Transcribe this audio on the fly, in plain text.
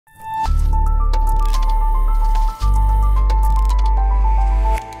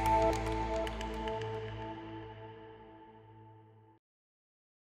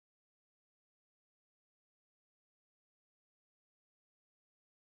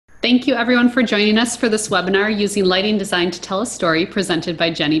Thank you everyone for joining us for this webinar using lighting design to tell a story presented by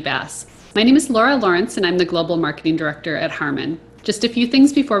Jenny Bass. My name is Laura Lawrence and I'm the Global Marketing Director at Harman. Just a few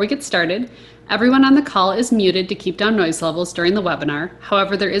things before we get started. Everyone on the call is muted to keep down noise levels during the webinar.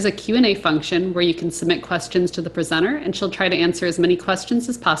 However, there is a Q&A function where you can submit questions to the presenter and she'll try to answer as many questions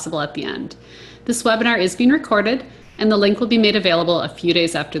as possible at the end. This webinar is being recorded and the link will be made available a few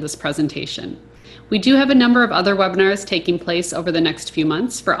days after this presentation. We do have a number of other webinars taking place over the next few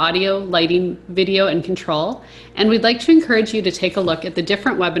months for audio, lighting, video, and control, and we'd like to encourage you to take a look at the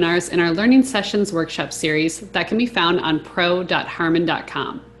different webinars in our Learning Sessions workshop series that can be found on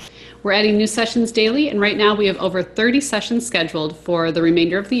pro.harman.com. We're adding new sessions daily, and right now we have over 30 sessions scheduled for the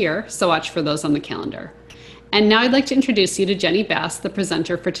remainder of the year, so watch for those on the calendar. And now I'd like to introduce you to Jenny Bass, the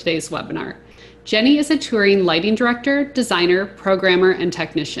presenter for today's webinar. Jenny is a touring lighting director, designer, programmer, and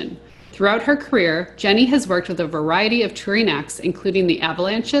technician. Throughout her career, Jenny has worked with a variety of touring acts, including the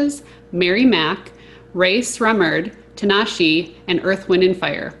Avalanches, Mary Mack, Ray Sremmurd, Tanashi, and Earth, Wind, and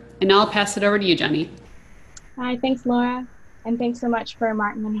Fire. And now I'll pass it over to you, Jenny. Hi, thanks, Laura. And thanks so much for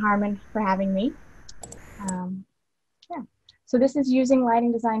Martin and Harman for having me. So this is using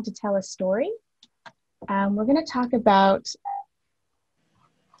lighting design to tell a story. We're going to talk about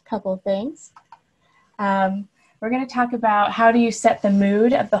a couple of things. We're going to talk about how do you set the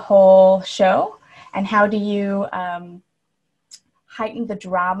mood of the whole show and how do you heighten the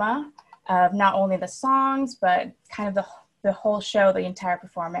drama of not only the songs, but kind of the whole show, the entire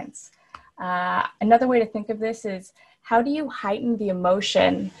performance. Another way to think of this is how do you heighten the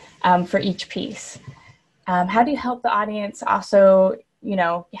emotion for each piece? How do you help the audience also,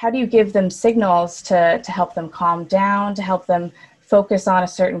 how do you give them signals to help them calm down, to help them focus on a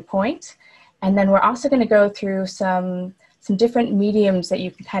certain point? And then we're also going to go through some different mediums that you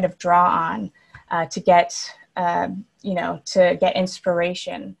can kind of draw on to get, to get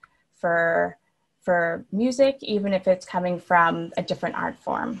inspiration for music, even if it's coming from a different art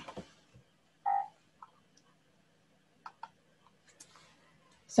form.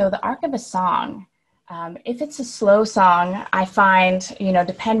 So the arc of a song, if it's a slow song, I find,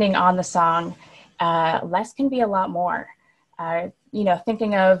 depending on the song, less can be a lot more.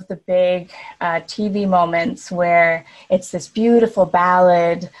 Thinking of the big TV moments where it's this beautiful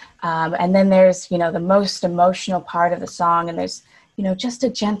ballad, and then there's, the most emotional part of the song, and there's, just a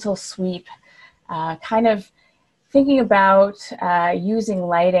gentle sweep, kind of thinking about using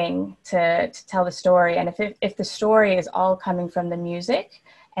lighting to tell the story. And if the story is all coming from the music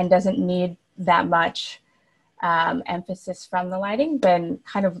and doesn't need that much emphasis from the lighting, then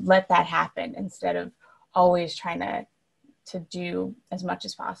kind of let that happen instead of always trying to do as much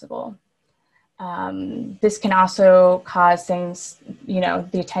as possible. This can also cause things, the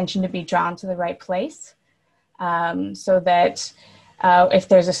attention to be drawn to the right place, so that if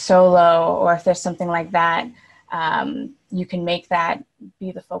there's a solo or if there's something like that, you can make that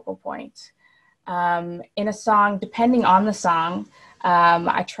be the focal point. In a song, depending on the song,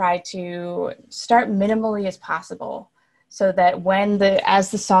 I try to start minimally as possible so that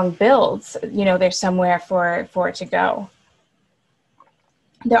as the song builds, there's somewhere for it to go.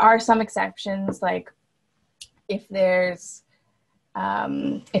 There are some exceptions, like if it's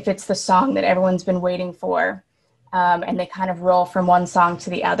the song that everyone's been waiting for, and they kind of roll from one song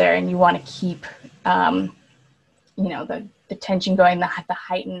to the other, and you want to keep, the tension going, the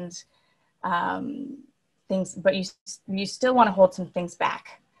heightened things, but you still want to hold some things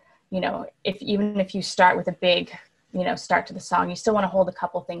back. Even if you start with a big, start to the song, you still want to hold a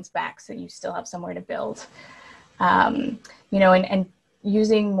couple things back so you still have somewhere to build. And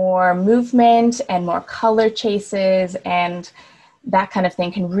using more movement and more color chases and that kind of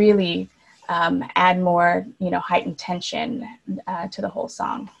thing can really add more, heightened tension to the whole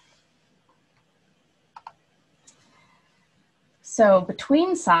song. So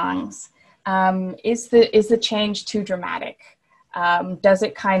between songs, is the change too dramatic? Does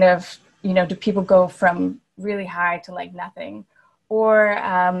it kind of, do people go from really high to like nothing? Or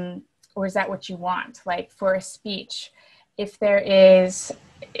is that what you want? Like for a speech, if there is,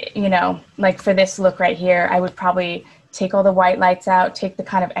 like for this look right here, I would probably take all the white lights out, take the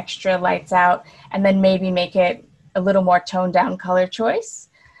kind of extra lights out, and then maybe make it a little more toned down color choice,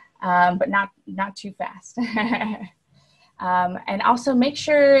 but not too fast. And also make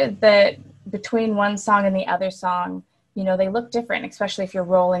sure that between one song and the other song, they look different, especially if you're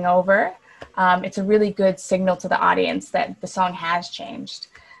rolling over. It's a really good signal to the audience that the song has changed.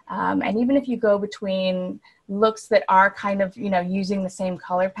 And even if you go between looks that are kind of, using the same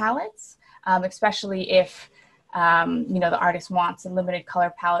color palettes, especially if, the artist wants a limited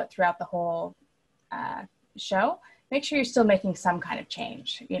color palette throughout the whole show, make sure you're still making some kind of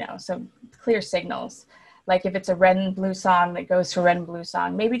change, you know, so clear signals. Like if it's a red and blue song that goes to a red and blue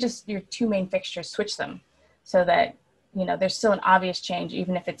song, maybe just your two main fixtures, switch them so that, you know, there's still an obvious change,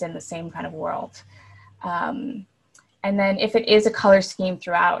 even if it's in the same kind of world. And then if it is a color scheme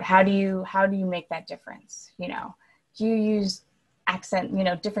throughout, how do you make that difference? You know, do you use accent, you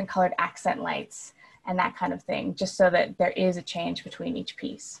know, different colored accent lights and that kind of thing, just so that there is a change between each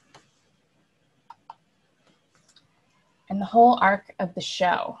piece. And the whole arc of the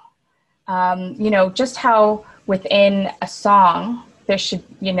show, you know, just how within a song, there should,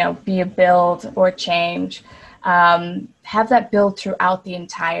 you know, be a build or change, have that build throughout the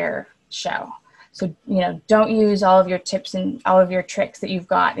entire show. So, you know, don't use all of your tips and all of your tricks that you've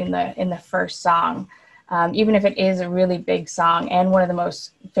got in the first song, even if it is a really big song and one of the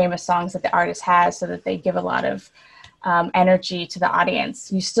most famous songs that the artist has, so that they give a lot of energy to the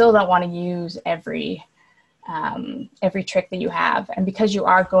audience. You still don't want to use every trick that you have. And because you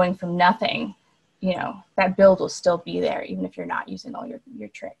are going from nothing, you know, that build will still be there, even if you're not using all your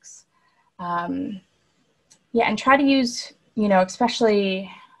tricks. Yeah, and try to use, you know,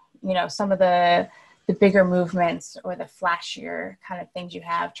 especially, you know, some of the bigger movements or the flashier kind of things you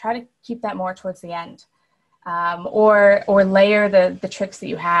have, try to keep that more towards the end, or layer the tricks that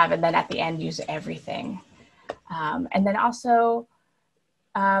you have, and then at the end use everything. And then also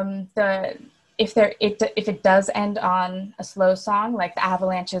if it does end on a slow song, like the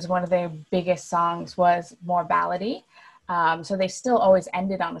Avalanches, one of their biggest songs was more ballady. So they still always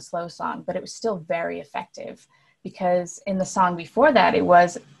ended on a slow song, but it was still very effective, because in the song before that, it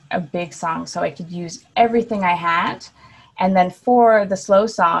was a big song, so I could use everything I had. And then for the slow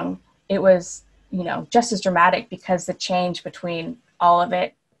song, it was, you know, just as dramatic, because the change between all of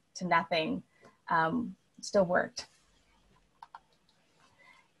it to nothing still worked.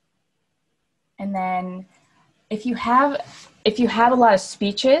 And then if you have a lot of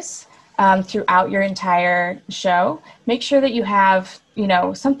speeches throughout your entire show, make sure that you have, you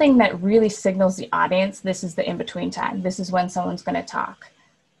know, something that really signals the audience, this is the in-between time. This is when someone's going to talk.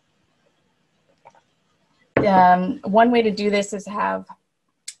 One way to do this is have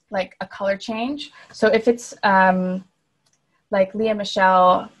like a color change. So if it's like Leah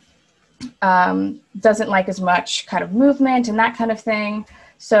Michelle doesn't like as much kind of movement and that kind of thing.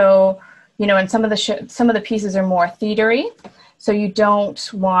 So, you know, and some of the pieces are more theatery. So you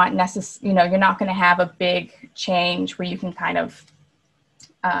don't want you know, you're not going to have a big change where you can kind of,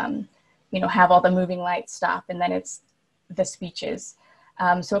 you know, have all the moving lights stop and then it's the speeches.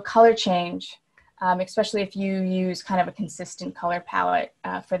 So a color change, especially if you use kind of a consistent color palette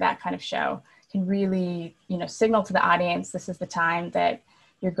for that kind of show, can really, you know, signal to the audience, this is the time that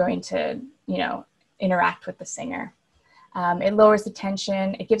you're going to, you know, interact with the singer. It lowers the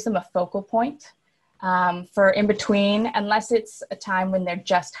tension. It gives them a focal point for in between. Unless it's a time when they're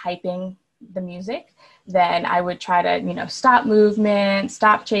just hyping the music, then I would try to, you know, stop movement,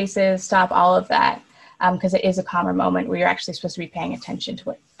 stop chases, stop all of that, because it is a calmer moment where you're actually supposed to be paying attention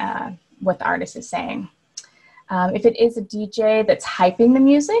to what the artist is saying. If it is a DJ that's hyping the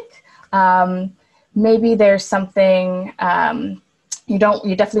music, maybe there's something, you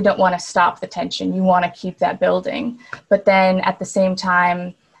definitely don't want to stop the tension. You want to keep that building. But then at the same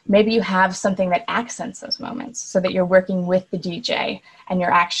time, maybe you have something that accents those moments, so that you're working with the DJ and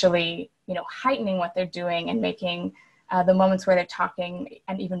you're actually, you know, heightening what they're doing and making the moments where they're talking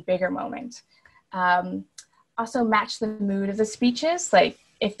an even bigger moment. Also match the mood of the speeches. Like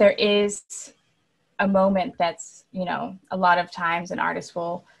if there is a moment that's, you know, a lot of times an artist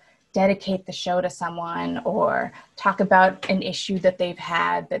will dedicate the show to someone or talk about an issue that they've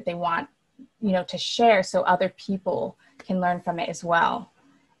had that they want, you know, to share so other people can learn from it as well.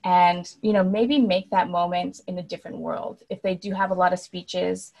 And, you know, maybe make that moment in a different world. If they do have a lot of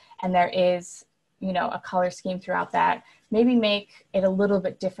speeches and there is, you know, a color scheme throughout that, maybe make it a little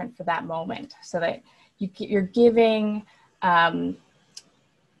bit different for that moment, so that you're giving, you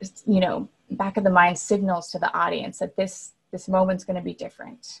know, back of the mind signals to the audience that this moment's going to be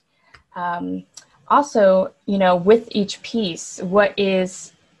different. Also, you know, with each piece, what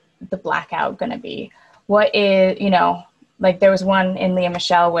is the blackout going to be? What is, you know, like there was one in Leah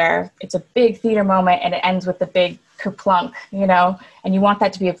Michelle where it's a big theater moment and it ends with the big kerplunk, you know, and you want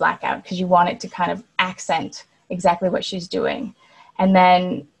that to be a blackout because you want it to kind of accent exactly what she's doing. And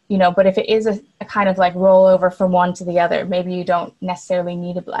then, you know, but if it is a kind of like rollover from one to the other, maybe you don't necessarily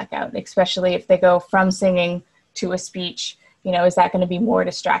need a blackout, especially if they go from singing to a speech. You know, is that going to be more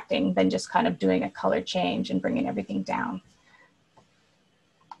distracting than just kind of doing a color change and bringing everything down?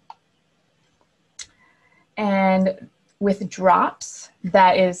 And with drops,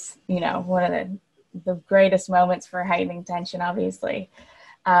 that is, you know, one of the the greatest moments for heightening tension, obviously.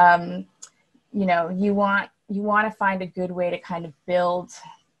 You know, you want to find a good way to kind of build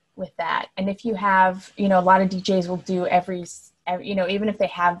with that. And if you have, you know, a lot of DJs will do every you know, even if they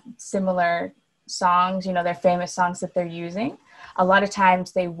have similar songs, you know, their famous songs that they're using, a lot of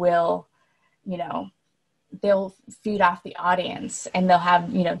times they will, you know, they'll feed off the audience, and they'll have,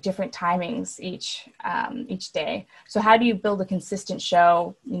 you know, different timings each day. So how do you build a consistent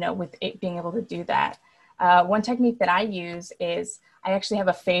show, you know, with it being able to do that? One technique that I use is I actually have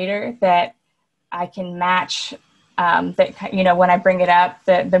a fader that I can match, that, you know, when I bring it up,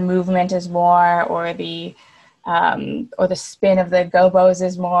 the movement is more, or the spin of the gobos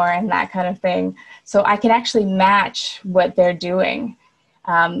is more, and that kind of thing. So I can actually match what they're doing.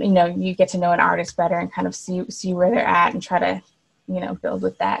 You know, you get to know an artist better and kind of see where they're at and try to, you know, build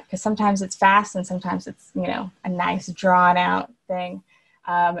with that. Because sometimes it's fast and sometimes it's, you know, a nice drawn out thing.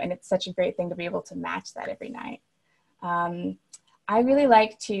 And it's such a great thing to be able to match that every night. I really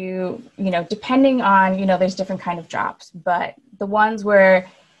like to, you know, depending on, you know, there's different kind of drops, but the ones where,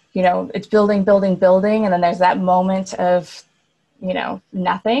 you know, it's building, building, building, and then there's that moment of, you know,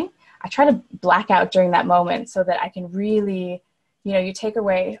 nothing. I try to black out during that moment so that I can really, you know, you take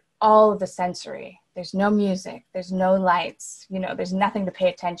away all of the sensory. There's no music, there's no lights, you know, there's nothing to pay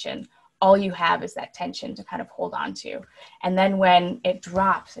attention. All you have is that tension to kind of hold on to. And then when it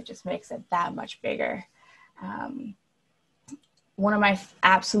drops, it just makes it that much bigger. One of my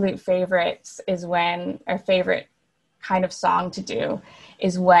absolute favorites is favorite kind of song to do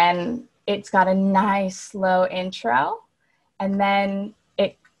is when it's got a nice slow intro, and then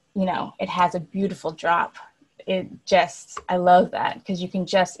it, you know, it has a beautiful drop. I love that, because you can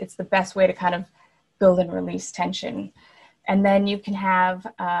it's the best way to kind of build and release tension. And then you can have,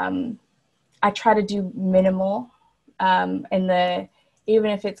 I try to do minimal even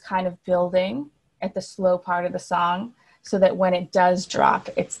if it's kind of building at the slow part of the song, so that when it does drop,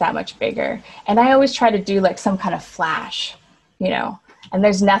 it's that much bigger. And I always try to do like some kind of flash, you know, and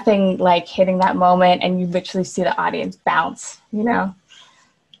there's nothing like hitting that moment and you literally see the audience bounce, you know.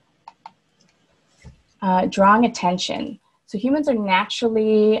 Drawing attention. So humans are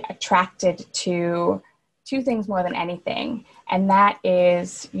naturally attracted to two things more than anything, and that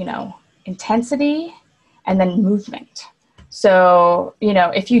is, you know, intensity and then movement. So, you know,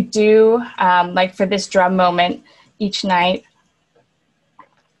 if you do, like for this drum moment, each night,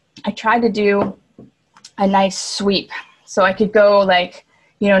 I try to do a nice sweep. So I could go like,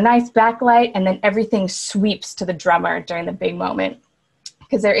 you know, nice backlight, and then everything sweeps to the drummer during the big moment.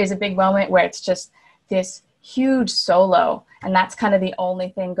 Because there is a big moment where it's just this huge solo, and that's kind of the only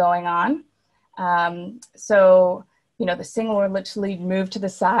thing going on. So, you know, the singer will literally move to the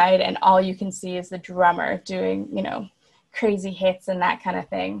side, and all you can see is the drummer doing, you know, crazy hits and that kind of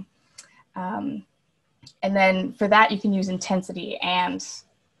thing. And then for that, you can use intensity and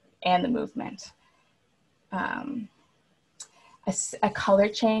the movement. A color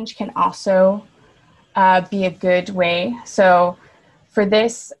change can also be a good way. So for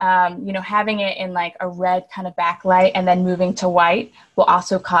this, you know, having it in like a red kind of backlight and then moving to white will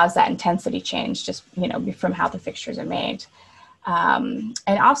also cause that intensity change, just, you know, from how the fixtures are made. And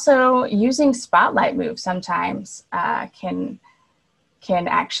also using spotlight moves sometimes can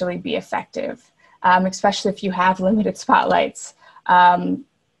actually be effective. Especially if you have limited spotlights. You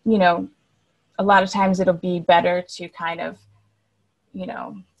know, a lot of times it'll be better to kind of, you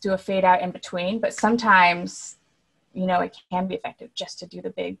know, do a fade out in between, but sometimes, you know, it can be effective just to do the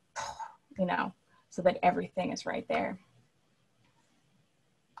big, you know, so that everything is right there.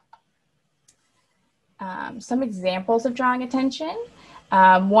 Some examples of drawing attention.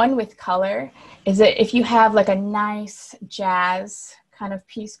 One with color is that if you have like a nice jazz kind of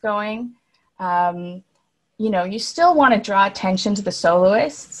piece going, you know, you still want to draw attention to the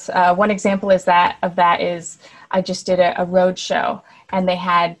soloists. One example is I just did a Rhodes show, and they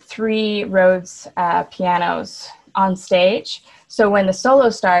had 3 Rhodes pianos on stage. So when the solo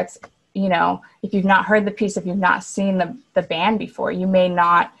starts, you know, if you've not heard the piece, if you've not seen the band before, you may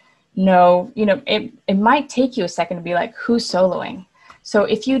not know, you know, it might take you a second to be like, who's soloing? So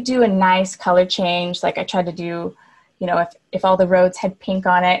if you do a nice color change, like I tried to do, you know, if all the Rhodes had pink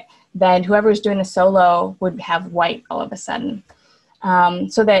on it, then whoever was doing the solo would have white all of a sudden.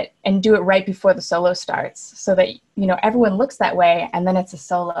 And do it right before the solo starts, so that, you know, everyone looks that way, and then it's a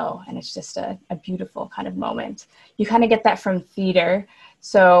solo, and it's just a beautiful kind of moment. You kind of get that from theater.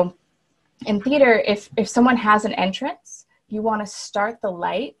 So in theater, if someone has an entrance, you want to start the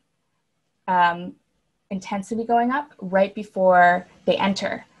light intensity going up right before they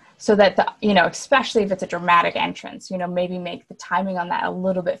enter. so that especially if it's a dramatic entrance, maybe make the timing on that a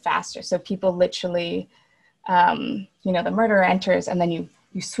little bit faster. So people literally, the murderer enters and then you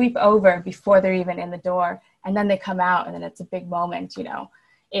sweep over before they're even in the door, and then they come out, and then it's a big moment.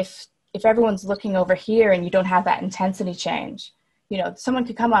 If everyone's looking over here and you don't have that intensity change, someone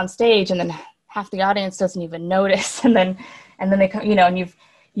could come on stage and then half the audience doesn't even notice, and then they come, and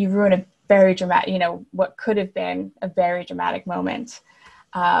you ruin a very dramatic, what could have been a very dramatic moment.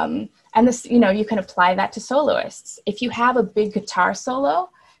 And this, you can apply that to soloists. If you have a big guitar solo,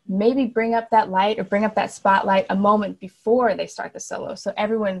 maybe bring up that light or bring up that spotlight a moment before they start the solo. So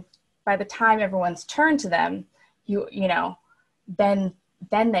everyone, by the time everyone's turned to them, then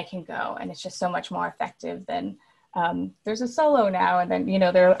they can go. And it's just so much more effective than there's a solo now. And then,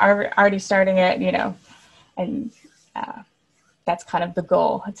 they're already starting it, and that's kind of the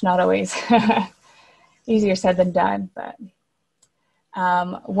goal. It's not always easier said than done, but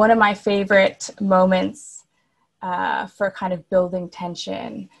one of my favorite moments for kind of building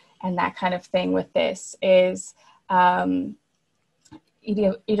tension and that kind of thing with this is EWF,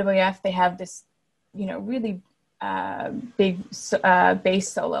 they have this, really big bass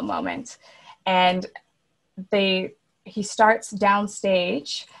solo moment. And he starts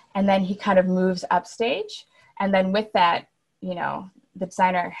downstage and then he kind of moves upstage. And then with that, the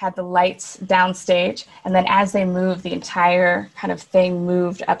designer had the lights downstage, and then as they moved, the entire kind of thing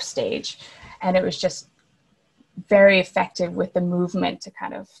moved upstage. And it was just very effective with the movement to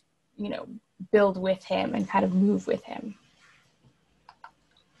kind of, build with him and kind of move with him.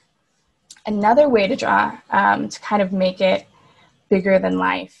 Another way to draw, to kind of make it bigger than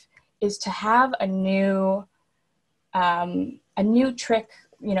life, is to have a new trick,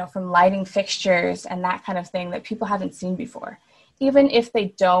 from lighting fixtures and that kind of thing that people haven't seen before. Even if they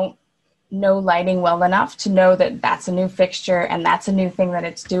don't know lighting well enough to know that that's a new fixture and that's a new thing that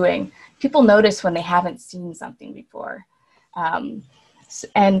it's doing, people notice when they haven't seen something before.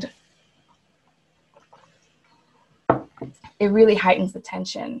 And it really heightens the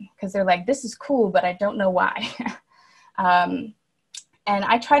tension because they're like, this is cool, but I don't know why. And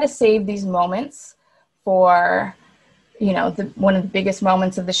I try to save these moments for, one of the biggest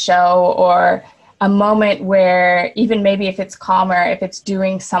moments of the show, or a moment where even maybe if it's calmer, if it's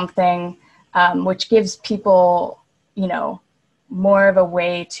doing something which gives people, more of a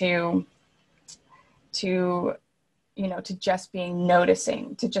way to just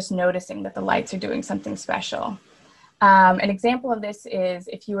noticing that the lights are doing something special. An example of this is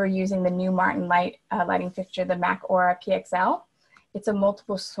if you were using the new Martin lighting fixture, the Mac Aura PXL. It's a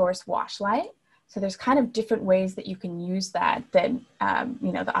multiple source wash light. So there's kind of different ways that you can use that the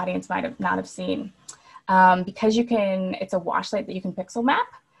audience might not have seen. Because it's a wash light that you can pixel map,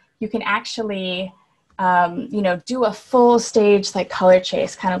 you can actually, do a full stage like color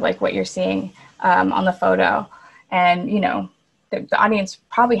chase, kind of like what you're seeing on the photo. And, the audience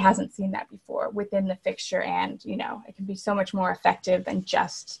probably hasn't seen that before within the fixture, and, it can be so much more effective than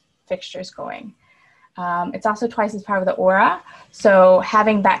just fixtures going. It's also twice as powerful with the Aura. So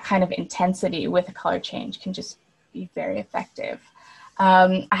having that kind of intensity with a color change can just be very effective.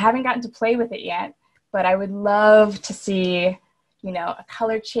 I haven't gotten to play with it yet, but I would love to see, a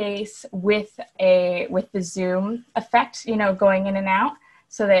color chase with the zoom effect, going in and out,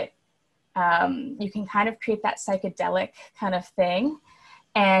 so that you can kind of create that psychedelic kind of thing,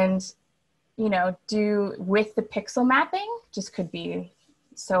 and, do with the pixel mapping just could be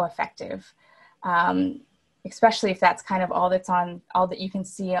so effective. Especially if that's kind of all that you can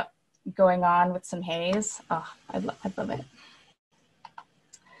see going on with some haze. Oh, I'd love it.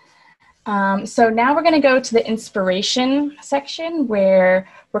 So now we're going to go to the inspiration section, where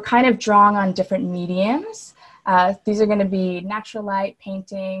we're kind of drawing on different mediums. These are going to be natural light,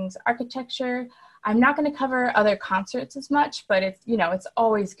 paintings, architecture. I'm not going to cover other concerts as much, but it's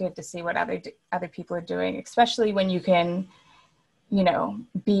always good to see what other people are doing, especially when you can,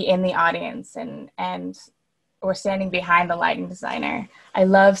 be in the audience or standing behind the lighting designer. I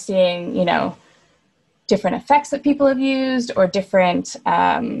love seeing, different effects that people have used, or different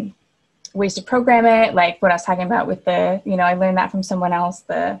ways to program it. Like what I was talking about with I learned that from someone else,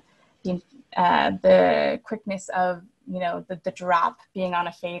 the quickness of, the drop being on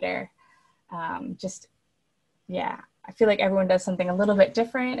a fader. I feel like everyone does something a little bit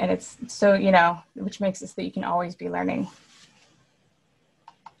different, and it's so, which makes it so that you can always be learning.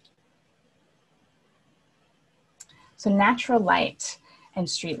 So natural light and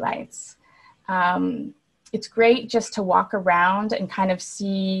street lights. It's great just to walk around and kind of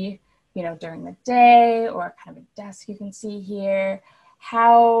see, during the day, or kind of a desk you can see here,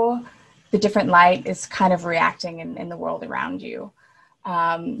 how the different light is kind of reacting in the world around you.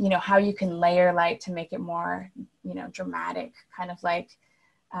 You know, how you can layer light to make it more, you know, dramatic, kind of like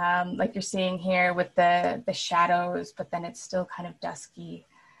you're seeing here with the shadows, but then it's still kind of dusky.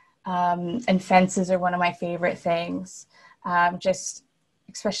 And fences are one of my favorite things. Just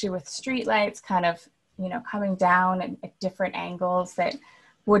especially with street lights kind of, you know, coming down at different angles that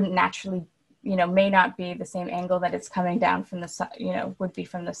wouldn't naturally, you know, may not be the same angle that it's coming down from the sun, you know, would be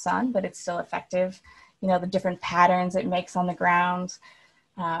from the sun, but it's still effective. You know, the different patterns it makes on the ground.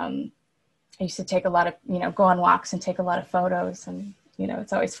 I used to take a lot of, you know, go on walks and take a lot of photos, and, you know,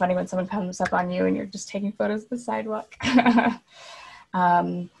 it's always funny when someone comes up on you and you're just taking photos of the sidewalk.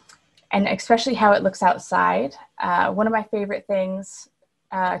 And especially how it looks outside. One of my favorite things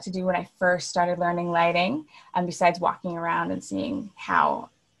to do when I first started learning lighting, besides walking around and seeing how,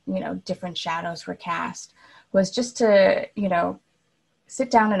 you know, different shadows were cast, was just to, you know, sit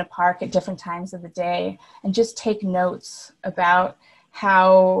down in a park at different times of the day and just take notes about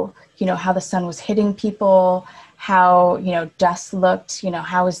how, you know, how the sun was hitting people, how, you know, dust looked, you know,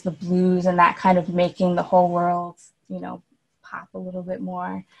 how is the blues and that kind of making the whole world, you know, pop a little bit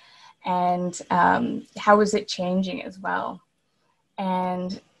more. And how is it changing as well?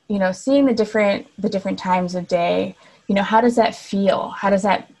 And, you know, seeing the different times of day, you know, how does that feel? How does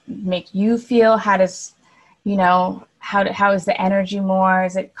that make you feel? How does, you know, how is the energy more?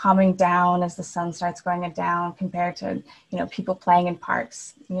 Is it calming down as the sun starts going down compared to, you know, people playing in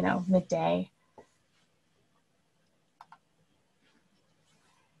parks, you know, midday?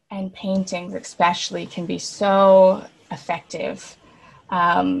 And paintings especially can be so effective.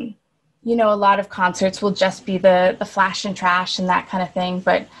 You know, a lot of concerts will just be the flash and trash and that kind of thing,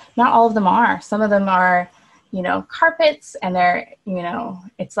 but not all of them are. Some of them are, you know, carpets, and they're, you know,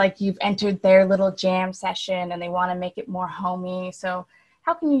 it's like you've entered their little jam session and they want to make it more homey. So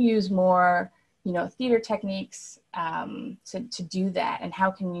how can you use more, you know, theater techniques to do that? And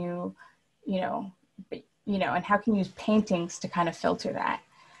how can you, and how can you use paintings to kind of filter that?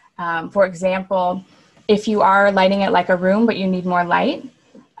 For example, if you are lighting it like a room, but you need more light,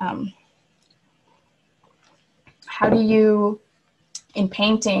 how do you, in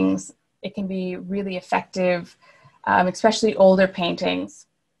paintings, it can be really effective, especially older paintings,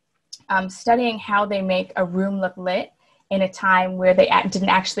 studying how they make a room look lit in a time where they didn't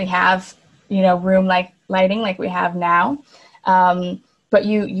actually have, you know, room like lighting like we have now. But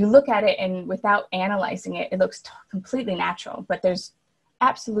you look at it, and without analyzing it, it looks completely natural, but there's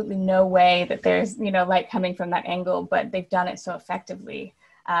absolutely no way that there's, you know, light coming from that angle, but they've done it so effectively,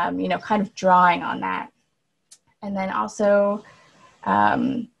 you know, kind of drawing on that. And then also,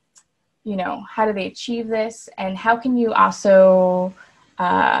 you know, how do they achieve this? And how can you also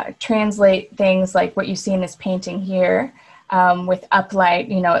translate things like what you see in this painting here with uplight?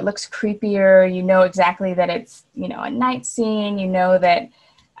 You know, it looks creepier. You know exactly that it's, you know, a night scene. You know that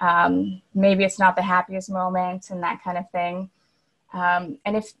maybe it's not the happiest moment and that kind of thing.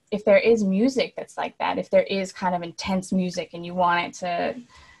 And if there is music that's like that, if there is kind of intense music and you want it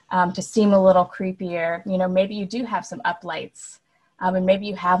to seem a little creepier, you know, maybe you do have some uplights, and maybe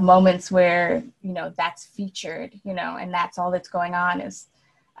you have moments where, you know, that's featured, you know, and that's all that's going on is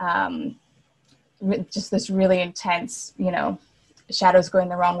just this really intense, you know, shadows going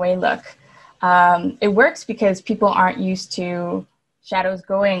the wrong way look. It works because people aren't used to shadows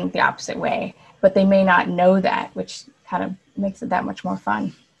going the opposite way, but they may not know that, which kind of makes it that much more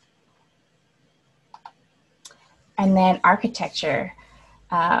fun. And then architecture.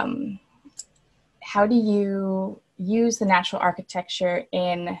 How do you use the natural architecture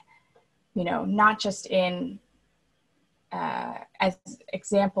in, you know, not just in as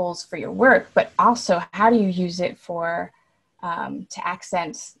examples for your work, but also how do you use it for to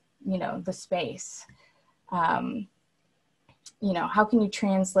accent, you know, the space? You know, how can you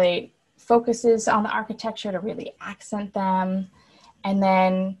translate focuses on the architecture to really accent them? And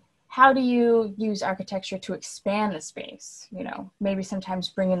then how do you use architecture to expand the space? You know, maybe sometimes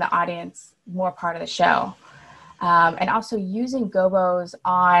bringing the audience more part of the show. And also using gobos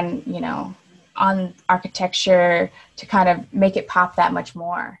on, you know, on architecture to kind of make it pop that much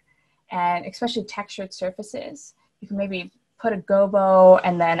more. And especially textured surfaces, you can maybe put a gobo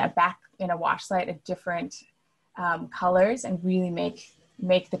and then a back in a wash light of different colors and really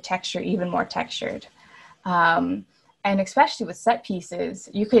make the texture even more textured. And especially with set pieces,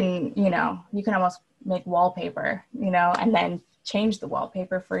 you can, you know, you can almost make wallpaper, you know, and then change the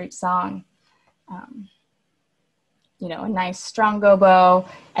wallpaper for each song. You know, a nice strong gobo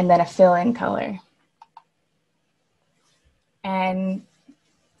and then a fill-in color. And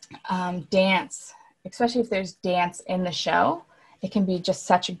dance, especially if there's dance in the show, it can be just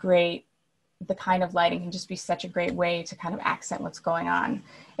such a great the kind of lighting can just be such a great way to kind of accent what's going on.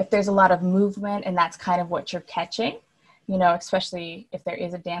 If there's a lot of movement and that's kind of what you're catching, you know, especially if there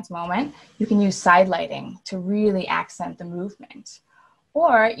is a dance moment, you can use side lighting to really accent the movement,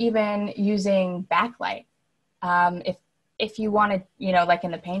 or even using backlight. If you want to, you know, like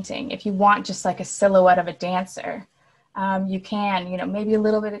in the painting, if you want just like a silhouette of a dancer, you can, you know, maybe a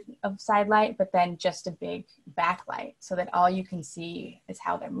little bit of side light, but then just a big backlight so that all you can see is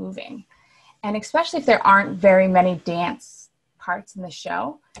how they're moving. And especially if there aren't very many dance parts in the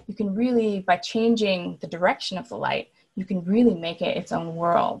show, you can really, by changing the direction of the light, you can really make it its own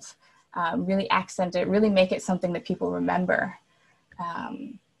world, really accent it, really make it something that people remember,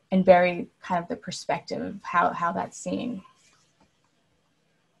 and vary kind of the perspective of how that's seen.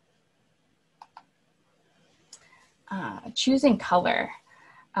 Choosing color.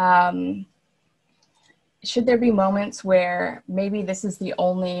 Should there be moments where maybe this is the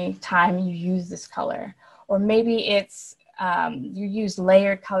only time you use this color? Or maybe it's, you use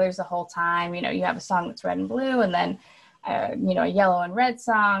layered colors the whole time. You know, you have a song that's red and blue, and then, you know, a yellow and red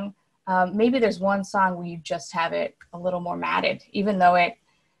song. Maybe there's one song where you just have it a little more matted, even though it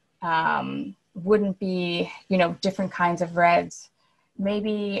wouldn't be, you know, different kinds of reds.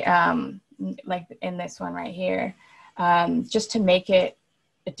 Maybe like in this one right here, just to make it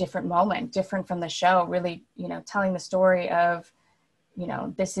a different moment, different from the show, really, you know, telling the story of, you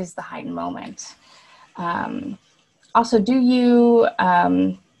know, this is the heightened moment. Also, do you,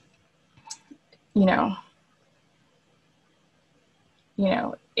 you know,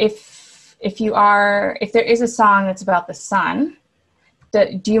 if there is a song that's about the sun,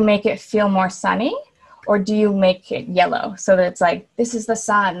 do you make it feel more sunny, or do you make it yellow so that it's like, this is the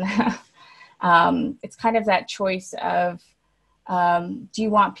sun? It's kind of that choice of, do you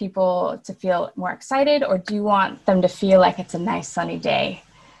want people to feel more excited, or do you want them to feel like it's a nice sunny day?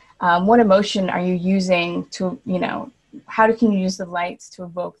 What emotion are you using to, you know, how can you use the lights to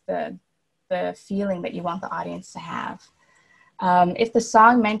evoke the feeling that you want the audience to have? If the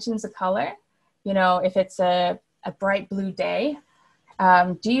song mentions a color, you know, if it's a bright blue day,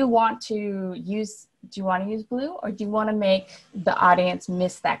 do you want to use blue, or do you want to make the audience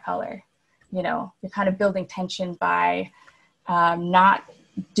miss that color? You know, you're kind of building tension by not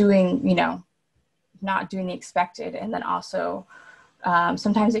doing the expected. And then also,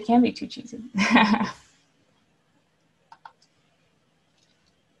 sometimes it can be too cheesy.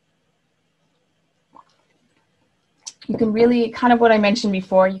 You can really, kind of what I mentioned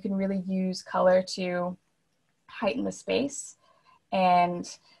before, you can really use color to heighten the space and,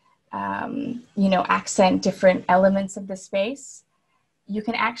 you know, accent different elements of the space. You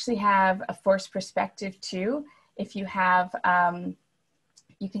can actually have a forced perspective too. If you have,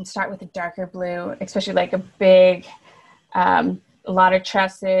 you can start with a darker blue, especially like a big, a lot of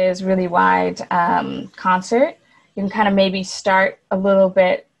tresses, really wide concert. You can kind of maybe start a little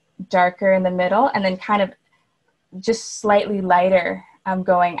bit darker in the middle and then kind of just slightly lighter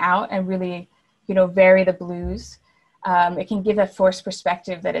going out, and really, you know, vary the blues. It can give a forced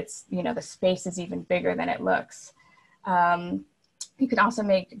perspective that it's, you know, the space is even bigger than it looks. You can also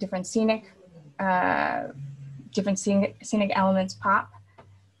make different scenic elements pop.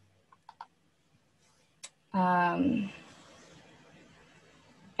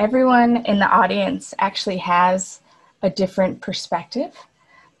 Everyone in the audience actually has a different perspective,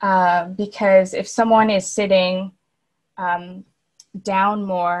 because if someone is sitting down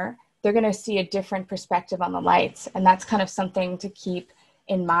more, they're going to see a different perspective on the lights. And that's kind of something to keep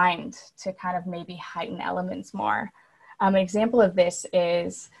in mind to kind of maybe heighten elements more. An example of this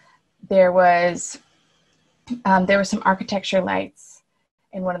is there were some architecture lights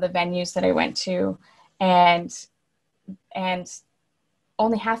in one of the venues that I went to, and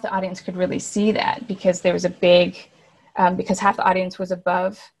only half the audience could really see that, because there was a big, because half the audience was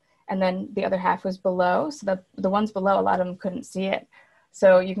above and then the other half was below. So the ones below, a lot of them couldn't see it.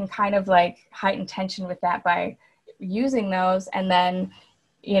 So you can kind of like heighten tension with that by using those. And then,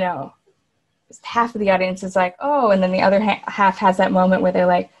 you know, half of the audience is like, oh, and then the other half has that moment where they're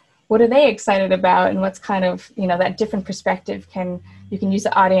like, what are they excited about? And what's kind of, you know, that different perspective you can use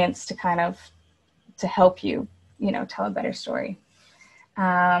the audience to kind of, to help you, you know, tell a better story.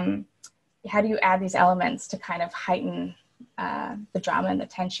 How do you add these elements to kind of heighten the drama and the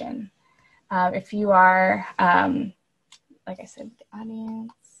tension? If you are, like I said, the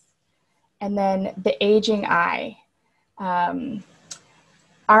audience, and then the aging eye.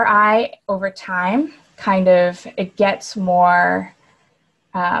 Our eye over time kind of, it gets more,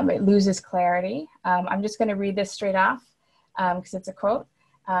 it loses clarity. I'm just going to read this straight off because it's a quote.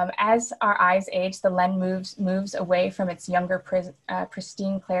 As our eyes age, the lens moves away from its younger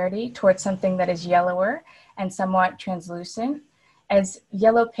pristine clarity towards something that is yellower and somewhat translucent. As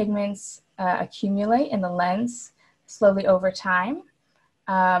yellow pigments accumulate in the lens slowly over time,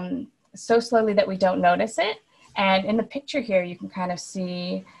 so slowly that we don't notice it. And in the picture here, you can kind of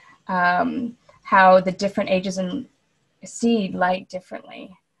see how the different ages see light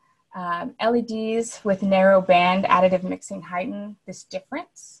differently. LEDs with narrow band additive mixing heighten this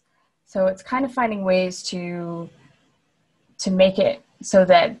difference. So it's kind of finding ways to make it so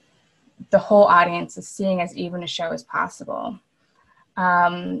that the whole audience is seeing as even a show as possible.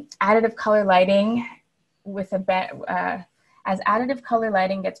 Additive color lighting as additive color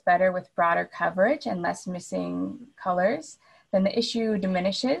lighting gets better with broader coverage and less missing colors, then the issue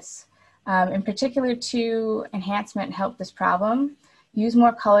diminishes. In particular, to enhancement help this problem, use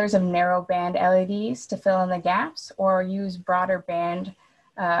more colors of narrow band LEDs to fill in the gaps, or use broader band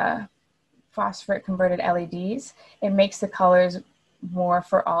phosphorus converted LEDs. It makes the colors more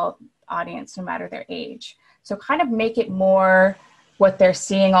for all audience, no matter their age. So kind of make it more what they're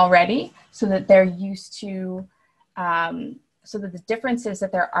seeing already, so that they're used to, so that the differences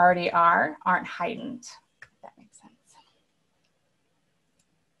that there already aren't heightened, if that makes sense.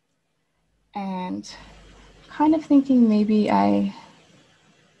 And kind of thinking maybe I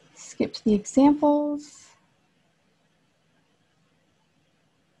skipped the examples.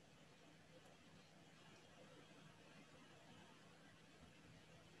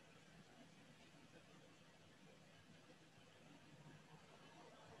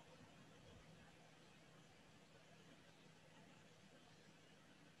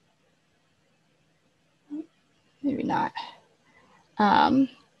 Maybe not.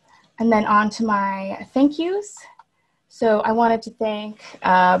 And then on to my thank yous. So I wanted to thank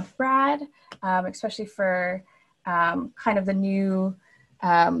Brad, especially for kind of the new,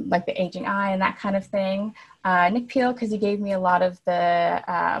 like the aging eye and that kind of thing. Nick Peel, because he gave me a lot of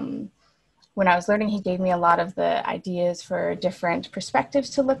the, when I was learning, he gave me a lot of the ideas for different perspectives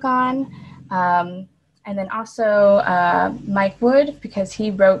to look on. And then also Mike Wood, because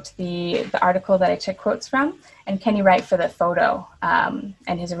he wrote the article that I took quotes from, and Kenny Wright for the photo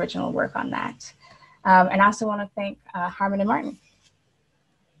and his original work on that. And I also want to thank Harmon and Martin.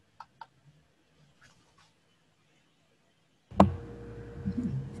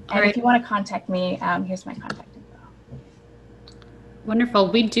 And if you want to contact me, here's my contact info.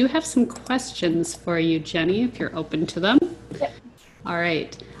 Wonderful. We do have some questions for you, Jenny, if you're open to them. Yep. All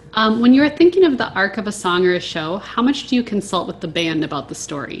right. When you are thinking of the arc of a song or a show, how much do you consult with the band about the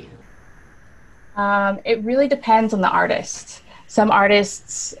story? It really depends on the artist. Some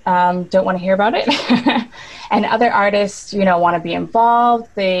artists don't want to hear about it, and other artists, want to be involved.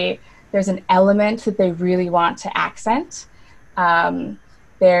 There's an element that they really want to accent.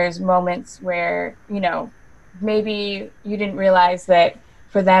 There's moments where, maybe you didn't realize that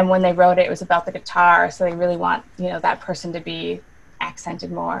for them when they wrote it, it was about the guitar, so they really want, that person to be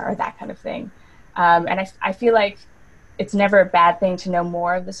accented more or that kind of thing. And I feel like it's never a bad thing to know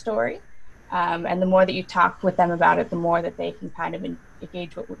more of the story. And the more that you talk with them about it, the more that they can kind of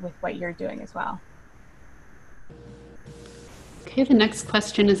engage with what you're doing as well. Okay, the next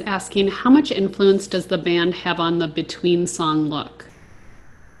question is asking, how much influence does the band have on the between song look?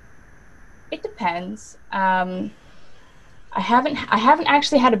 It depends. I haven't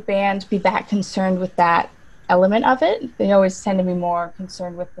actually had a band be that concerned with that element of it. They always tend to be more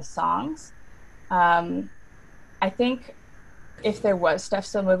concerned with the songs. I think if there was stuff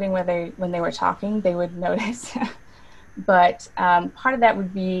still moving when they were talking, they would notice. But part of that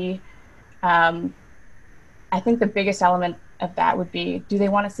would be, I think the biggest element of that would be, do they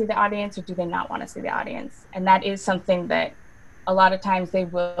want to see the audience or do they not want to see the audience? And that is something that a lot of times they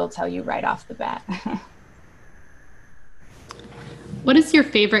will tell you right off the bat. What is your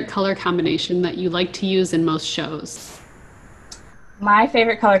favorite color combination that you like to use in most shows? My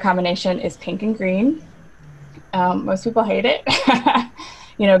favorite color combination is pink and green. Most people hate it.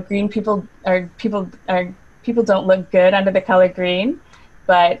 Green people don't look good under the color green,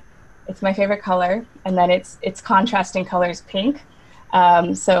 but it's my favorite color. And then its contrasting color is pink.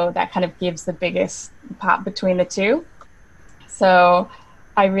 So that kind of gives the biggest pop between the two. So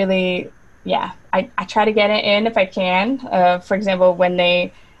I really, I try to get it in if I can. For example, when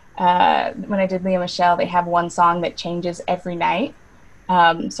I did Leah Michelle, they have one song that changes every night.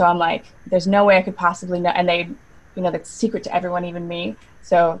 So I'm like, there's no way I could possibly know. And they, that's a secret to everyone, even me.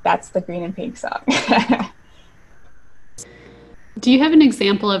 So that's the green and pink song. Do you have an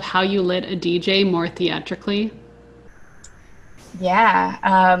example of how you lit a DJ more theatrically?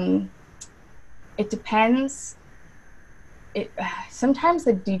 Yeah. It depends. it sometimes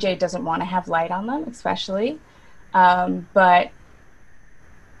the DJ doesn't want to have light on them, especially. But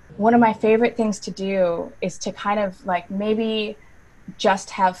one of my favorite things to do is to kind of like maybe just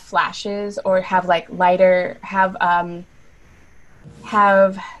have flashes or have like lighter, have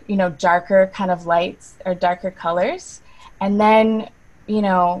darker kind of lights or darker colors, and then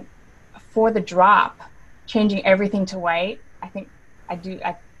for the drop, changing everything to white.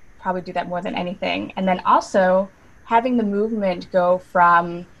 I probably do that more than anything. And then also having the movement go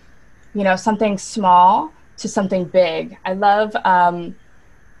from something small to something big. I love,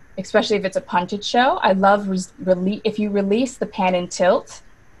 especially if it's a punted show, I love if you release the pan and tilt.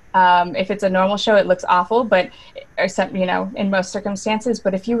 If it's a normal show, it looks awful, in most circumstances.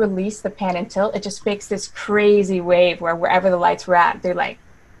 But if you release the pan and tilt, it just makes this crazy wave where wherever the lights were at, they're like,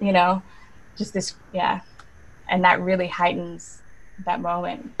 just this, yeah. And that really heightens that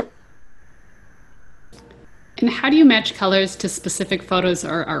moment. And how do you match colors to specific photos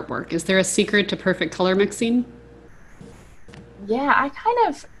or artwork? Is there a secret to perfect color mixing? Yeah,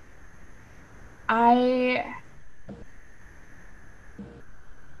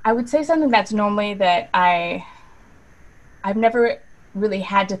 I would say something that's normally that I've never really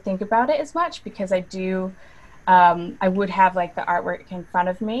had to think about it as much, because I would have like the artwork in front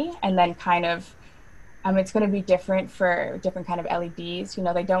of me, and then kind of it's going to be different for different kind of LEDs.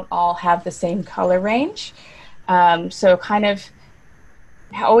 They don't all have the same color range. So kind of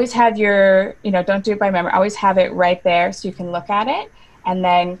always have your, don't do it by memory, always have it right there so you can look at it, and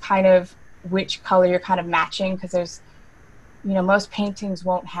then kind of which color you're kind of matching, because there's, most paintings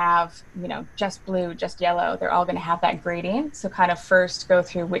won't have, just blue, just yellow. They're all going to have that gradient. So kind of first go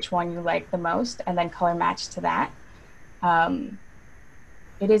through which one you like the most and then color match to that.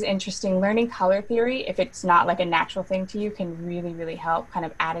 It is interesting. Learning color theory, if it's not like a natural thing to you, can really, really help, kind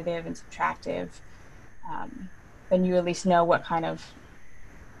of additive and subtractive. Then you at least know what kind of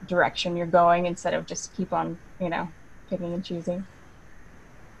direction you're going instead of just keep on, picking and choosing.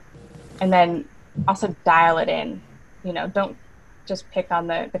 And then also dial it in. Don't just pick on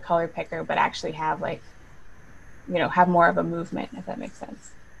the color picker, but actually have like, have more of a movement, if that makes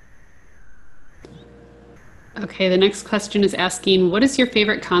sense. Okay, the next question is asking, what is your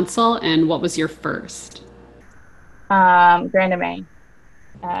favorite console and what was your first? Grand MA.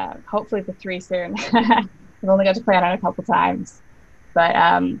 Hopefully the 3 soon. I've only got to play on it a couple times, but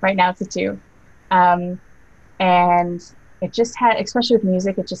right now it's a 2. And it just had, especially with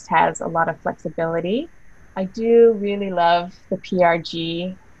music, it just has a lot of flexibility. I do really love the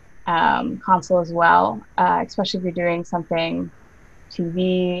PRG console as well, especially if you're doing something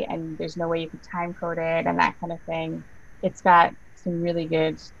TV and there's no way you can time code it and that kind of thing. It's got some really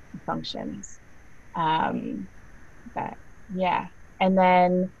good functions. But yeah. And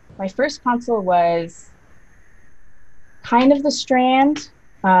then my first console was kind of the Strand.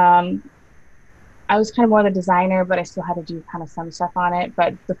 I was kind of more the designer, but I still had to do kind of some stuff on it.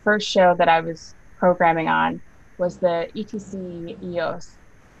 But the first show that I was programming on was the ETC EOS,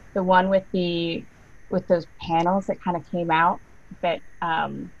 the one with those panels that kind of came out that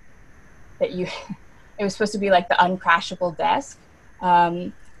you it was supposed to be like the uncrashable desk,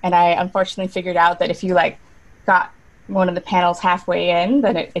 and I unfortunately figured out that if you like got one of the panels halfway in,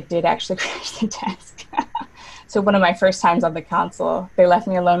 then it did actually crash the desk. So one of my first times on the console, they left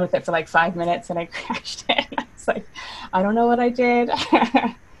me alone with it for like 5 minutes and I crashed it. I was like, I don't know what I did. All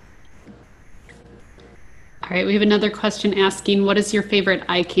right, we have another question asking, what is your favorite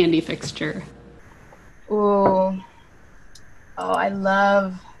eye candy fixture? Ooh. Oh, I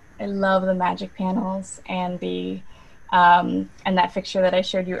love the magic panels and the and that fixture that I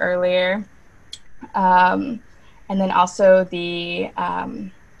showed you earlier. And then also the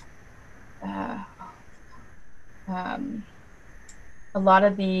a lot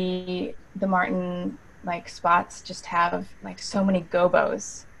of the Martin like spots just have like so many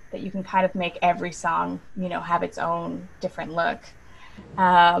gobos that you can kind of make every song, have its own different look.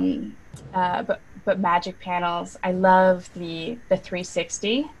 But magic panels, I love the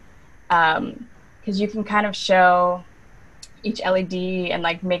 360, because you can kind of show each LED and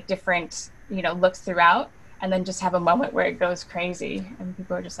like make different, looks throughout, and then just have a moment where it goes crazy and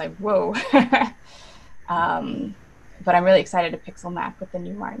people are just like, whoa. But I'm really excited to pixel map with the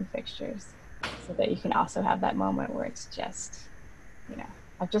new Martin fixtures so that you can also have that moment where it's just,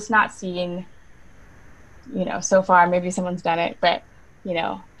 I've just not seen, so far, maybe someone's done it, but,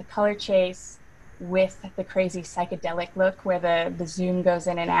 the color chase with the crazy psychedelic look where the zoom goes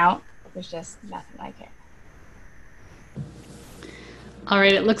in and out, there's just nothing like it. All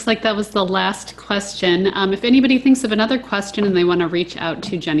right, it looks like that was the last question. If anybody thinks of another question and they want to reach out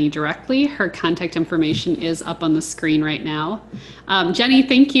to Jenny directly, her contact information is up on the screen right now. Jenny,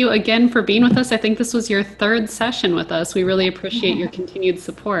 thank you again for being with us. I think this was your third session with us. We really appreciate your continued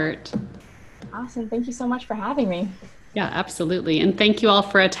support. Awesome. Thank you so much for having me. Yeah, absolutely. And thank you all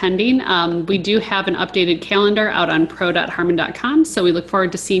for attending. We do have an updated calendar out on pro.harmon.com, so we look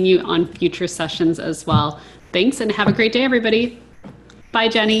forward to seeing you on future sessions as well. Thanks and have a great day, everybody. Bye,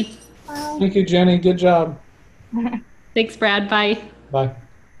 Jenny. Bye. Thank you, Jenny. Good job. Thanks, Brad. Bye. Bye.